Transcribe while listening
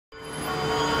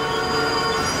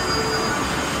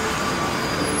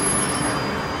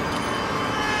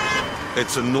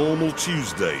It's a normal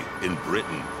Tuesday in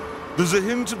Britain. There's a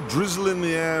hint of drizzle in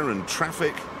the air and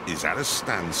traffic is at a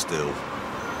standstill.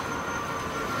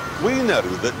 We know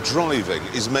that driving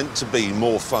is meant to be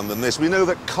more fun than this. We know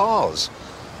that cars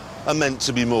are meant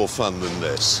to be more fun than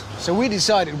this. So we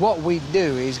decided what we'd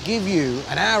do is give you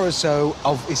an hour or so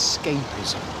of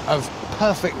escapism, of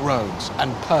perfect roads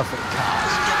and perfect cars.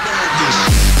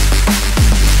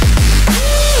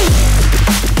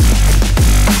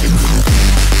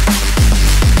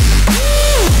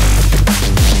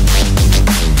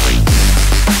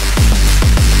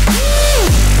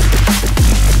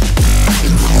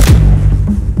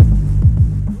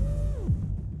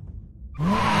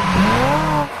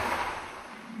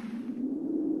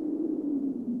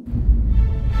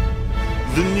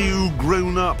 The new,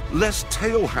 grown-up, less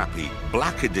tail-happy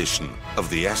black edition of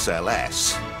the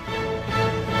SLS.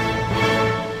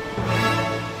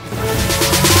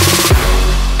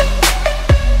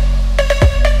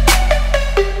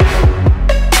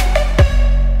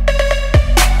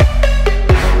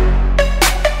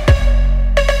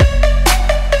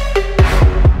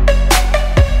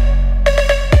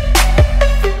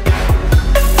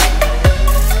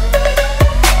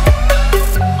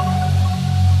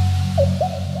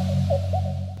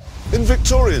 In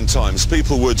Victorian times,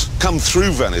 people would come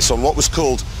through Venice on what was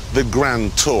called the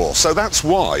Grand Tour. So that's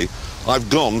why I've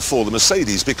gone for the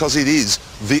Mercedes, because it is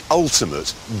the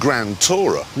ultimate Grand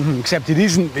Tourer. Except it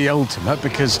isn't the ultimate,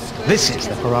 because this is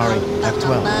the Ferrari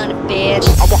F12.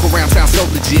 I walk around town so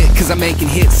legit, cause I'm making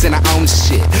hits and I own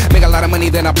shit. Make a lot of money,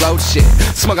 then I blow shit.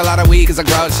 Smoke a lot of weed, cause I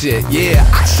grow shit. Yeah,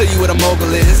 I show you what a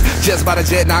mogul is. Just bought a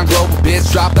jet, non-global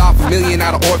bitch. Dropped off $1 million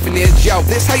out of orphanage. Yo,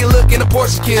 this how you look in a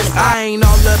Porsche, kid. I ain't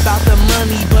all about the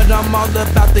money, but I'm all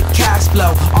about the cash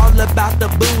flow. All about the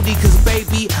booty, cause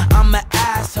baby, I'm an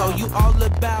asshole. You all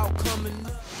about coming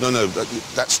up. No,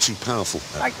 that's too powerful.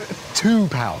 Like, too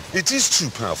powerful. It is too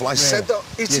powerful. I said that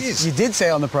it is. You did say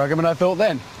on the programme, and I thought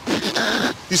then.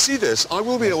 You see this? I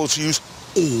will be able to use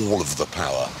all of the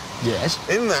power. Yes.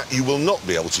 In that, you will not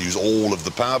be able to use all of the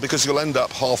power because you'll end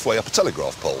up halfway up a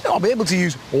telegraph pole. I'll be able to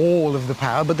use all of the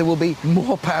power, but there will be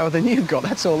more power than you've got.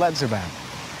 That's all that's about.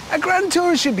 A Grand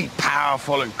Tourer should be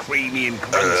powerful and creamy and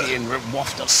grunty and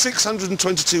wafted.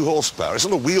 622 horsepower. It's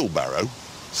not a wheelbarrow.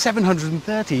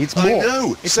 730. It's more. I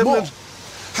know. It's more.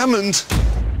 Hammond.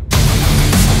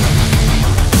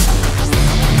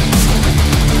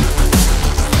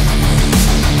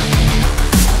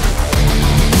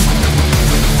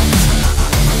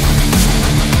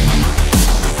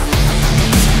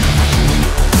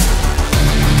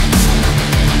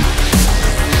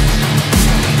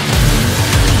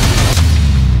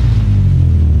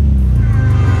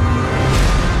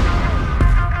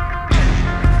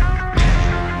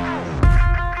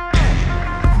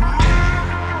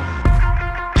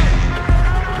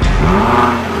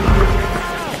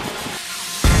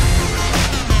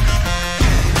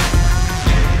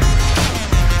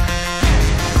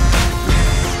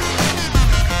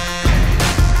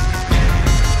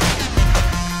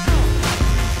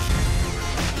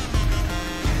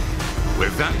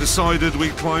 With that decided, we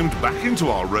climbed back into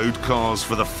our road cars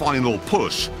for the final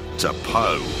push to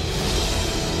Po.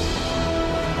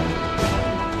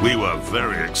 We were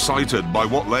very excited by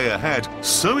what lay ahead,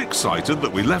 so excited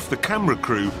that we left the camera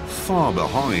crew far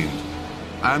behind.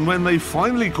 And when they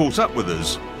finally caught up with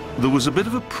us, there was a bit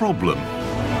of a problem.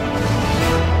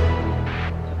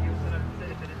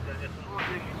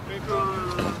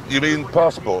 You mean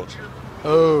passport?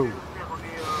 Oh.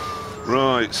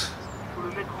 Right.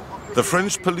 The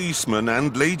French policeman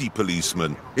and lady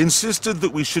policeman insisted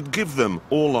that we should give them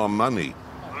all our money.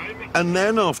 And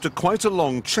then, after quite a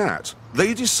long chat,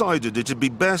 they decided it'd be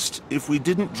best if we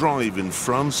didn't drive in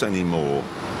France anymore.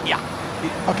 Yeah.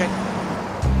 Okay.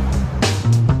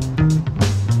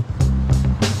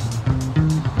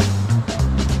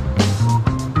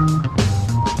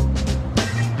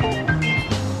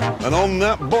 And on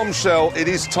that bombshell, it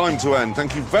is time to end.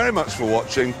 Thank you very much for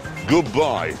watching.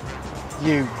 Goodbye.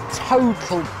 You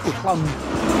total plum.